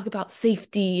always talk about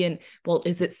safety and, well,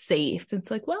 is it safe?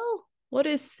 It's like, well, what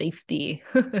is safety?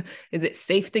 Is it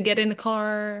safe to get in a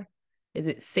car? Is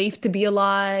it safe to be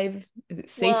alive? Is it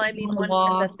safe? Well, I mean, one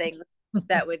of the things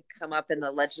that would come up in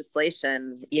the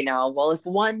legislation, well, if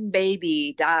one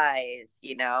baby dies,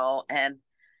 and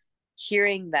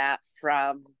hearing that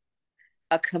from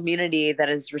a community that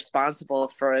is responsible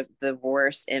for the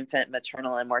worst infant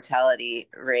maternal and mortality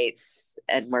rates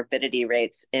and morbidity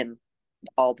rates in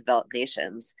all developed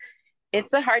nations,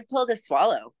 it's a hard pill to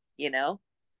swallow,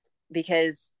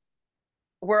 because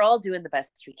we're all doing the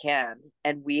best we can,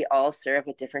 and we all serve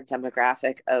a different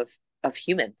demographic of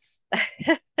humans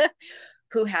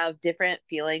who have different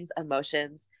feelings,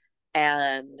 emotions,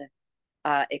 and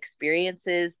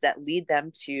experiences that lead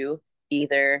them to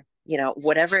either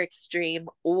whatever extreme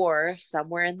or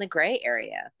somewhere in the gray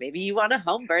area. Maybe you want a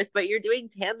home birth, but you're doing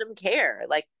tandem care,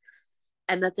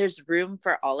 and that there's room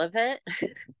for all of it.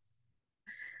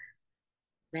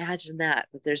 Imagine that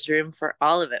there's room for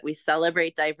all of it. We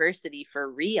celebrate diversity for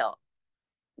real,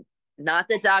 not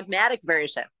the dogmatic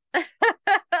version.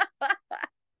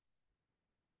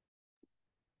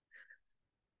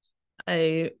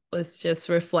 I was just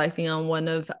reflecting on one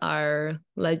of our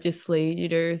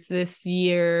legislators this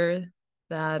year,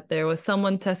 that there was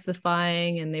someone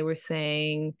testifying and they were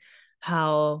saying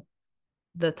how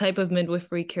the type of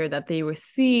midwifery care that they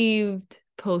received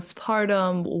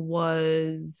postpartum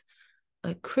was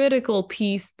a critical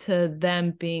piece to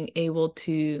them being able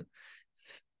to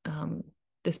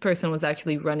this person was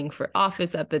actually running for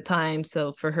office at the time,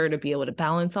 so for her to be able to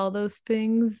balance all those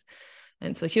things.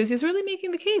 And so she was just really making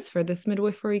the case for this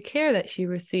midwifery care that she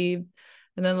received.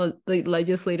 And then the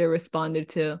legislator responded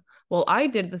to, well, I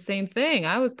did the same thing.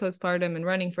 I was postpartum and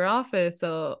running for office,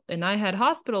 and I had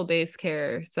hospital-based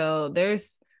care, so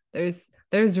there's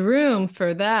room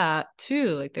for that too.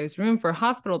 Like, there's room for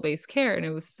hospital-based care. And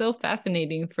it was so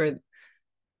fascinating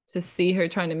to see her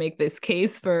trying to make this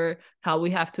case for how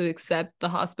we have to accept the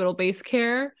hospital-based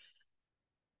care.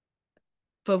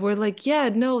 But we're like, yeah,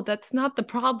 no, that's not the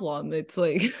problem. It's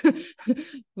like,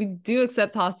 we do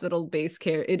accept hospital-based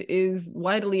care. It is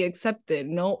widely accepted.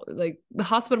 No, like, the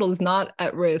hospital is not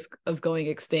at risk of going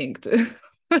extinct.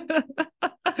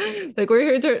 Like,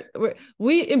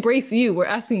 we embrace you. We're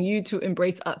asking you to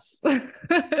embrace us. Or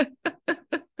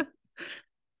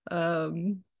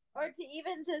to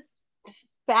even just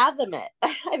fathom it.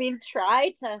 I mean,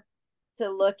 try to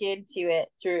look into it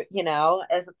through,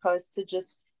 as opposed to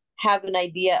just have an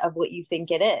idea of what you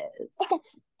think it is,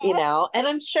 and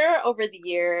I'm sure over the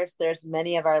years, there's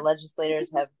many of our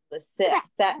legislators have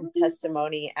sat in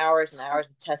testimony, hours and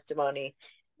hours of testimony.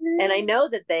 And I know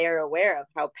that they are aware of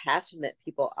how passionate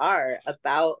people are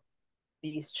about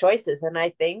these choices. And I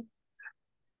think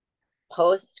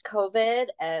post COVID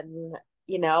and,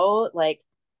 like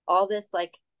all this,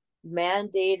 like,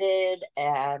 mandated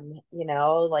and,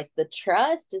 like, the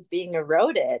trust is being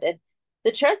eroded. And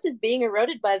the trust is being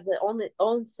eroded by the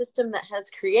own system that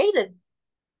has created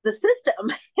the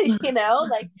system,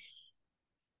 like,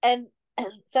 and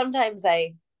sometimes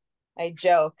I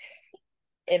joke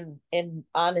in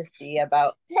honesty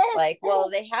about, like, well,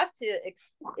 they have to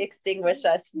extinguish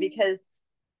us because,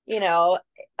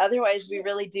 otherwise we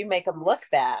really do make them look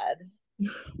bad.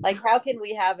 Like, how can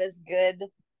we have as good,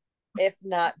 if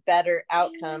not better,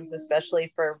 outcomes,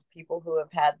 especially for people who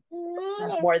have had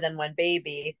more than one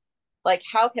baby? Like,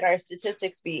 how can our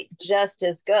statistics be just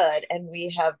as good? And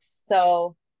we have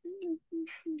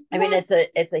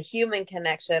it's a human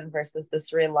connection versus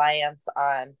this reliance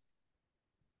on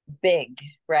big,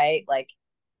 right? Like,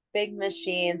 big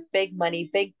machines, big money,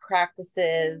 big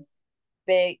practices,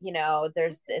 big,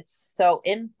 it's so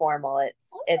informal.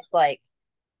 It's like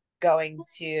going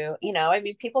to,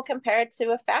 people compare it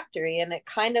to a factory, and it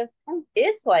kind of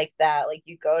is like that. Like,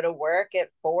 you go to work at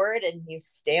Ford and you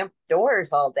stamp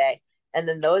doors all day, and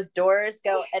then those doors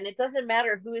go, and it doesn't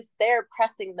matter who's there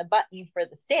pressing the button for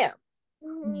the stamp,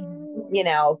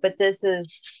 but this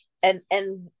is, and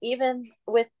even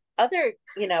with other,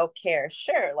 care,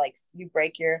 sure, like, you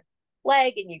break your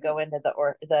leg and you go into the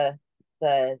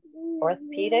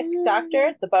orthopedic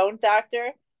doctor, the bone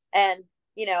doctor, and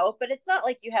but it's not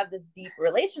like you have this deep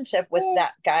relationship with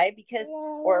that guy because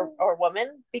or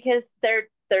woman, because they're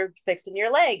fixing your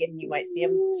leg and you might see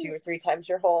them 2 or 3 times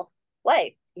your whole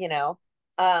life,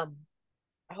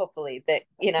 hopefully that,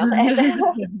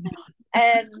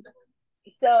 and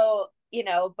so,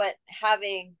 but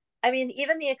having,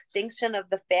 even the extinction of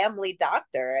the family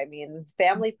doctor,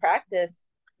 family practice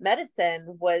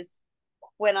medicine was,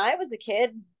 when I was a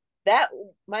kid, that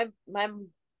my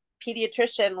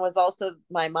pediatrician was also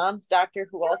my mom's doctor,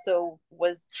 who also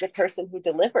was the person who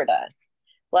delivered us.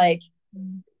 Like,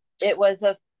 it was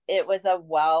a it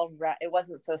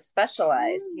wasn't so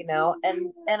specialized,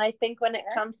 and I think when it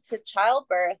comes to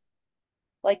childbirth,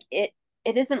 like, it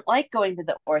isn't like going to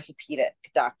the orthopedic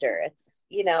doctor. It's,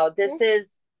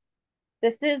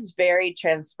 this is very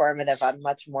transformative on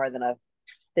much more than a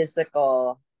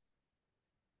physical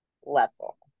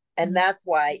level. And that's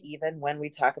why, even when we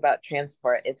talk about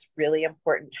transport, it's really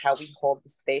important how we hold the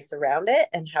space around it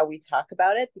and how we talk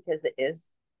about it, because it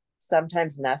is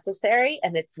sometimes necessary,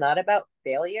 and it's not about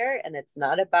failure, and it's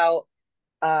not about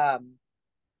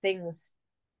things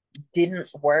didn't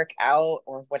work out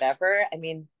or whatever.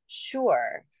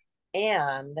 Sure.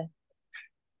 And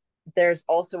there's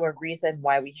also a reason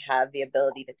why we have the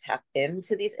ability to tap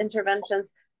into these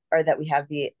interventions, or that we have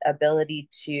the ability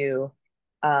to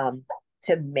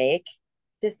make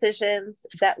decisions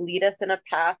that lead us in a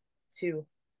path to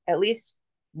at least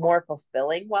more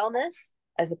fulfilling wellness,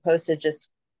 as opposed to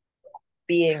just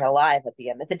being alive at the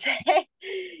end of the day,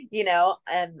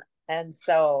 and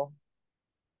so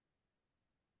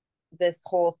this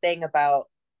whole thing about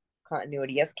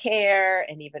continuity of care,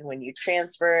 and even when you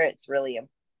transfer, it's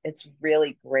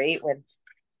really great when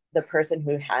the person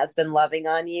who has been loving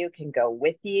on you can go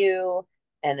with you,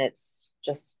 and it's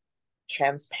just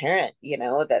transparent,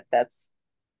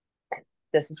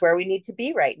 this is where we need to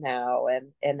be right now,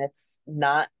 and it's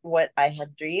not what I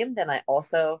had dreamed. And I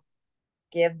also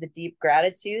give the deep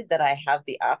gratitude that I have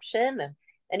the option.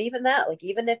 And even that, like,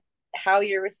 even if how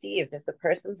you're received, if the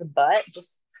person's a butt,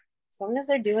 just as long as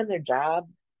they're doing their job,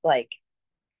 like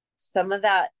some of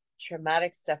that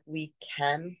traumatic stuff we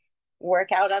can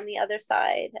work out on the other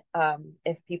side,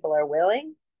 if people are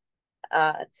willing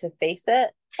to face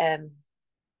it. And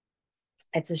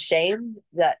it's a shame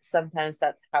that sometimes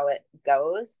that's how it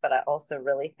goes, but I also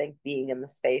really think being in the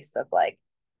space of like,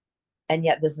 and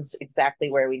yet this is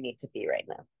exactly where we need to be right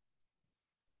now.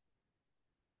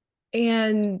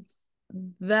 And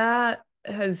that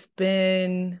has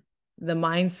been the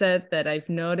mindset that I've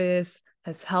noticed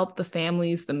has helped the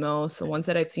families the most, the ones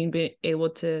that I've seen be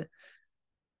able to,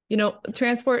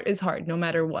 transport is hard no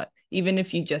matter what. Even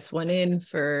if you just went in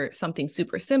for something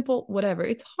super simple, whatever,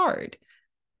 it's hard.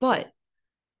 But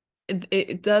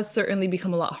it does certainly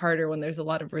become a lot harder when there's a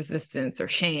lot of resistance or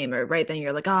shame, or right then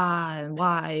you're like, and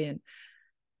why?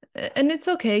 And it's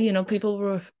okay,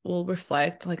 people will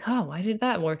reflect like, oh, why did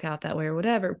that work out that way or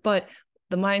whatever. But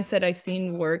the mindset I've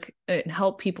seen work and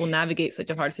help people navigate such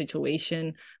a hard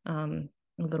situation a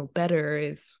little better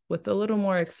is with a little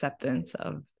more acceptance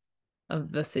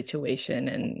of the situation,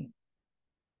 and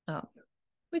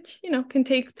which can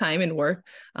take time and work.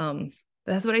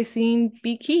 That's what I've seen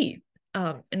be key.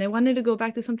 And I wanted to go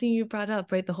back to something you brought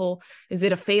up, right? The whole, is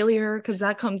it a failure? Because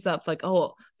that comes up like,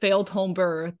 oh, failed home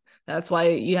birth. That's why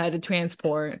you had to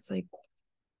transport. It's like,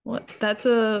 what? That's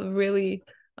a really,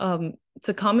 it's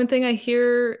a common thing I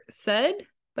hear said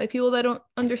by people that don't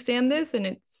understand this. And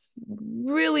it's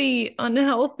really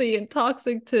unhealthy and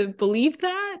toxic to believe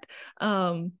that.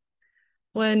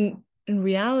 When in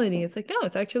reality, it's like, no,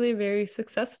 it's actually a very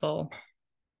successful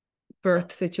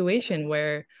birth situation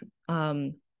where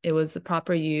it was the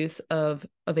proper use of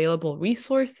available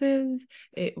resources.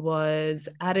 It was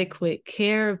adequate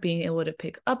care, being able to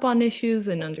pick up on issues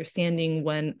and understanding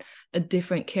when a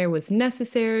different care was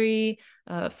necessary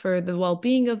for the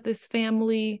well-being of this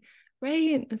family,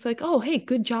 right? And it's like, oh, hey,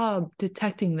 good job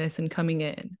detecting this and coming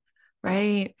in,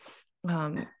 right?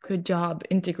 Good job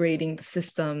integrating the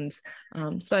systems.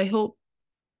 So I hope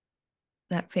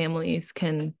that families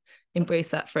can embrace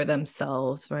that for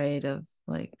themselves, right? Of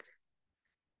like,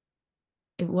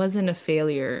 it wasn't a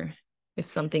failure if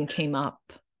something came up.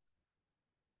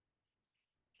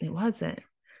 It wasn't.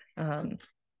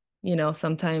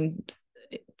 Sometimes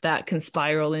that can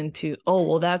spiral into, oh,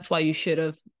 well, that's why you should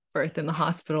have birthed in the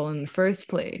hospital in the first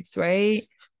place, right?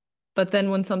 But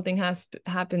then when something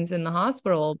happens in the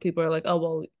hospital, people are like, oh,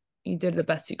 well, you did the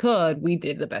best you could. We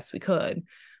did the best we could.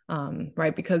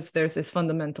 Right? Because there's this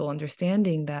fundamental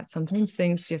understanding that sometimes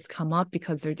things just come up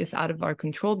because they're just out of our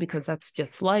control, because that's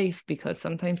just life, because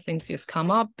sometimes things just come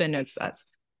up, and it's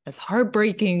as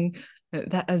heartbreaking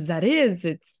as that is,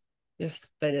 it's just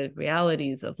the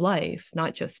realities of life,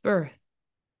 not just birth.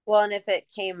 Well, and if it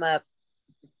came up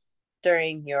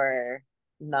during your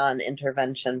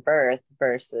non-intervention birth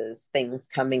versus things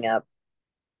coming up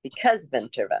because of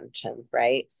intervention,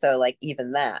 right? So like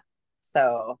even that.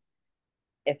 So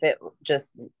if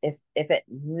it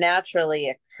naturally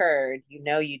occurred,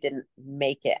 you didn't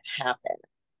make it happen,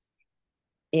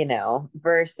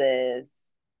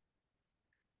 versus,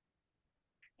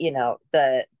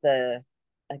 the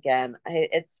again,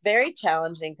 it's very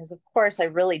challenging because of course I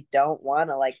really don't want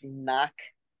to like knock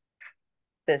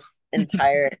this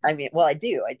entire, I mean, well, I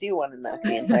do want to knock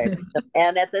the entire system.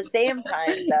 And at the same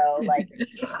time though, like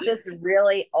just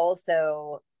really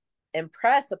also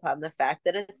impress upon the fact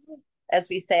that it's, as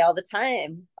we say all the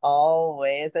time,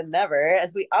 always and never,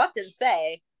 as we often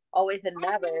say, always and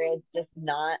never is just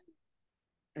not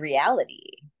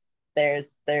reality.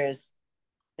 There's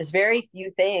very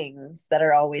few things that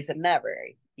are always and never,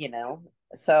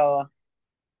 so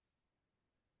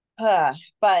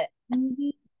but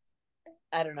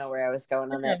I don't know where I was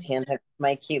going on that tangent.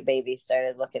 My cute baby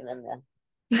started looking in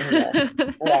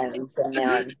the lens, and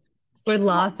now we're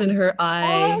lost in her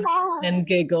eye and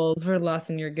giggles. We're lost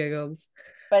in your giggles.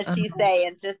 But she's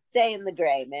saying, just stay in the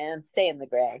gray, man. Stay in the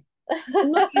gray.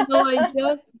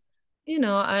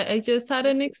 I just had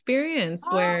an experience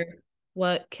where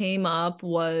what came up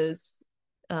was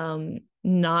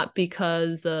not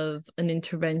because of an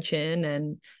intervention,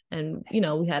 and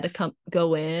we had to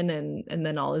go in, and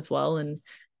then all is well, and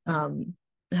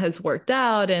has worked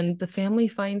out, and the family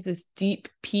finds this deep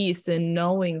peace in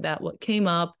knowing that what came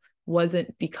up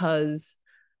wasn't because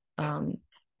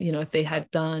if they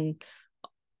had done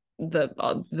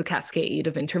the cascade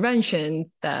of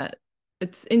interventions. That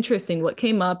it's interesting, what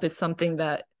came up is something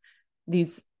that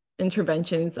these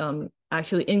interventions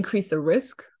actually increase the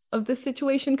risk of this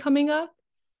situation coming up,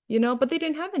 but they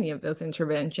didn't have any of those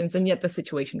interventions, and yet the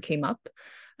situation came up.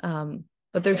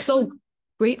 but they're so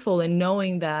grateful in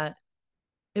knowing that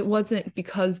it wasn't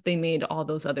because they made all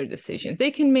those other decisions.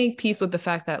 They can make peace with the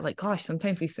fact that, like, gosh,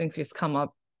 sometimes these things just come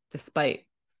up despite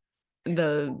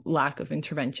the lack of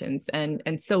interventions,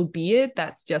 and so be it.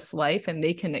 That's just life, and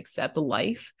they can accept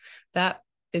life. That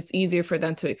it's easier for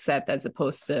them to accept, as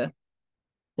opposed to,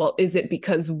 well, is it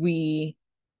because we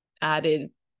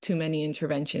added too many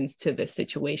interventions to this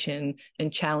situation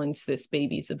and challenged this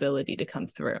baby's ability to come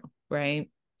through, right?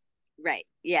 Right.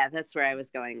 Yeah, that's where I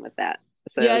was going with that.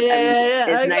 So Yeah.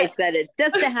 it's Okay. nice that it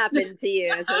just happened to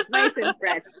you. So it's nice and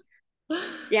fresh.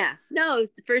 Yeah, no,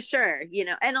 for sure.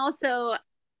 And also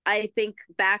I think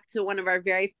back to one of our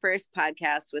very first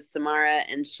podcasts with Samara,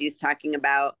 and she's talking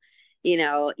about,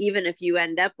 even if you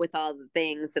end up with all the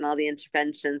things and all the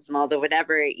interventions and all the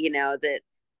whatever, that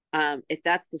if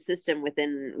that's the system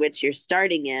within which you're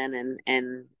starting in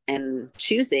and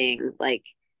choosing, like,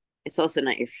 it's also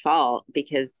not your fault,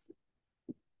 because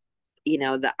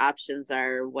the options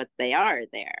are what they are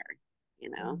there.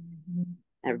 Mm-hmm.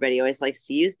 Everybody always likes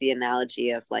to use the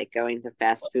analogy of like going to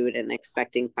fast food and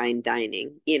expecting fine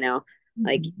dining,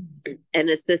 like, and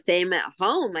it's the same at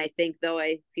home. I think, though,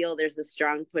 I feel there's a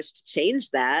strong push to change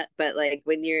that, but like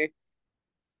when you're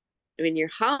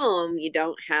home, you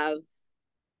don't have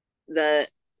the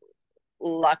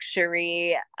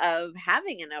luxury of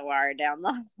having an OR down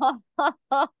the hall.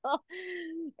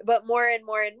 But more and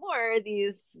more and more,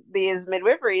 these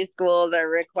midwifery schools are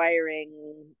requiring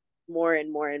more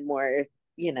and more and more,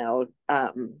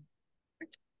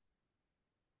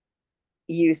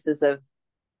 uses of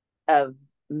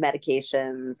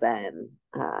medications,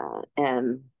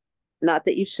 and not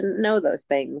that you shouldn't know those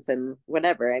things and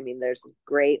whatever. I mean, there's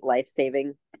great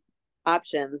life-saving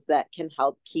options that can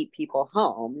help keep people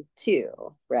home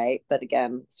too, right? But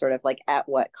again, sort of like, at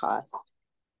what cost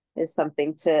is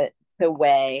something to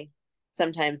weigh.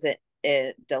 Sometimes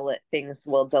things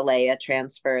will delay a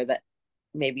transfer that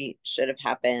maybe should have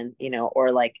happened,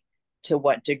 or like, to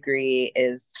what degree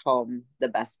is home the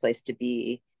best place to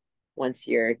be once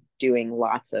you're doing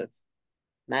lots of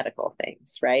medical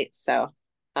things, right? So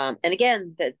and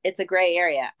again, that it's a gray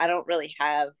area. I don't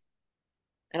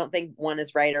think one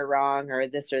is right or wrong or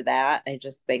this or that. I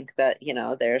just think that,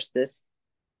 there's this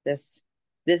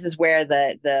is where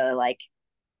the like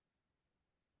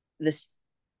this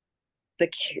the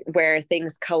where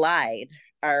things collide,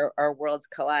 our worlds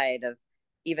collide, of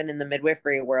even in the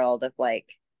midwifery world, of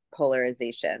like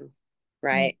polarization,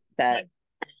 right? That,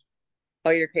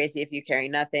 oh, you're crazy if you carry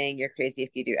nothing, you're crazy if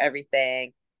you do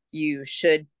everything, you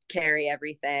should carry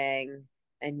everything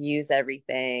and use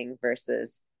everything,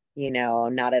 versus,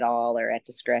 not at all, or at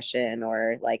discretion,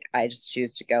 or like, I just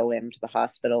choose to go into the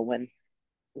hospital when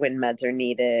meds are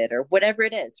needed, or whatever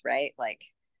it is, right? Like,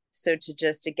 so to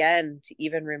just, again, to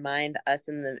even remind us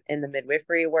in the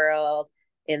midwifery world,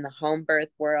 in the home birth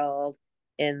world,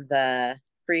 in the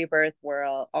free birth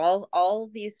world, all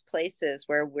these places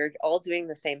where we're all doing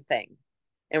the same thing,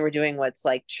 and we're doing what's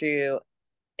like true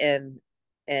in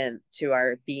to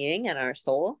our being and our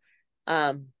soul,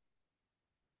 that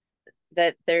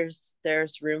there's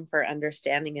room for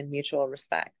understanding and mutual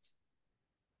respect.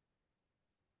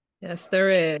 Yes,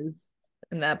 there is.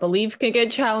 And that belief can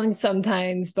get challenged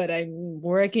sometimes, but I'm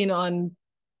working on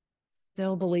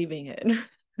still believing it.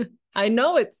 I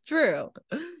know it's true.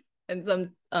 And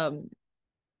I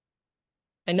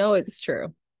know it's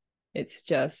true. It's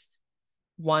just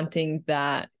wanting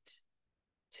that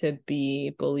to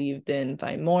be believed in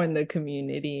by more in the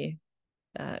community.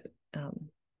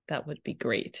 That would be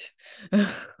great.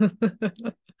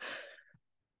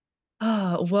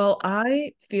 Well,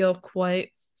 I feel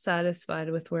quite satisfied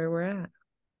with where we're at.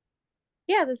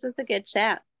 Yeah, this is a good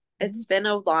chat. It's been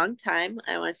a long time.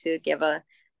 I want to give a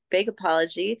big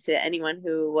apology to anyone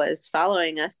who was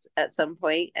following us at some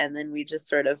point, and then we just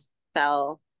sort of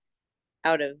fell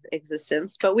out of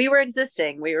existence. But we were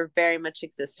existing. We were very much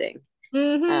existing.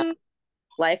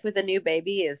 Life with a new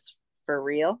baby is for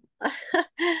real.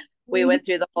 We went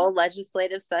through the whole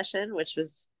legislative session, which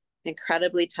was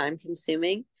incredibly time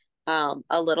consuming,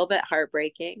 a little bit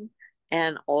heartbreaking,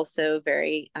 and also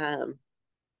very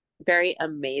very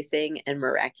amazing and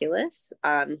miraculous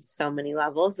on so many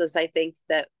levels. As I think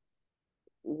that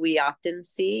we often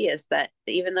see, is that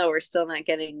even though we're still not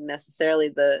getting necessarily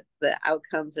the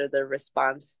outcomes or the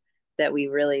response that we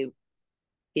really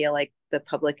feel like the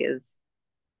public is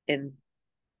in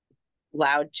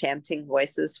loud chanting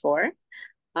voices for,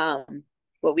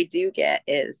 what we do get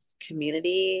is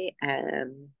community,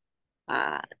 and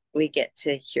we get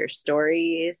to hear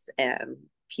stories, and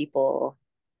people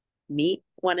meet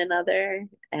one another.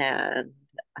 And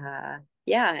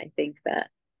yeah, I think that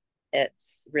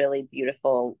it's really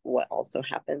beautiful what also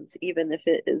happens, even if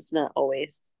it is not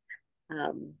always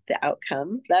the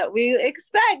outcome that we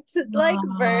expect, like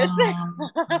birth.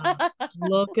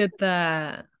 Look at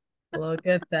that. Look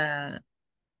at that.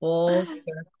 Full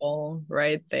circle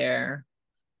right there.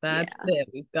 That's Yeah. it.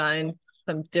 We've gotten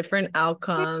some different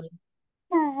outcomes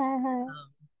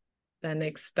than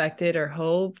expected or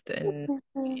hoped. And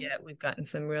yeah, we've gotten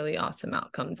some really awesome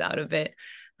outcomes out of it.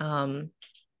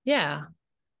 Yeah,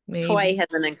 Hawaii maybe. has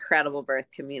an incredible birth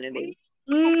community.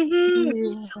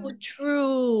 So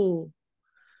true.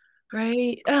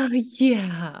 Right?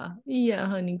 Yeah. Yeah,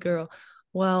 honey girl.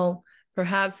 Well,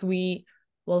 perhaps we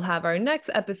will have our next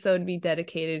episode be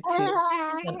dedicated to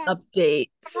some updates.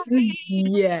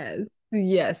 Yes.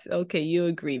 Yes. Okay, you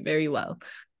agree very well.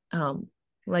 Um,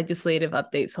 legislative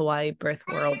updates, Hawaii Birth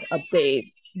World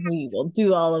updates. We will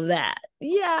do all of that.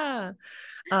 Yeah.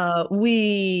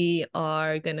 We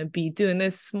are gonna be doing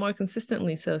this more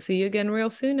consistently. So see you again real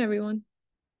soon, everyone.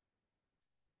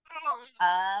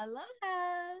 Aloha.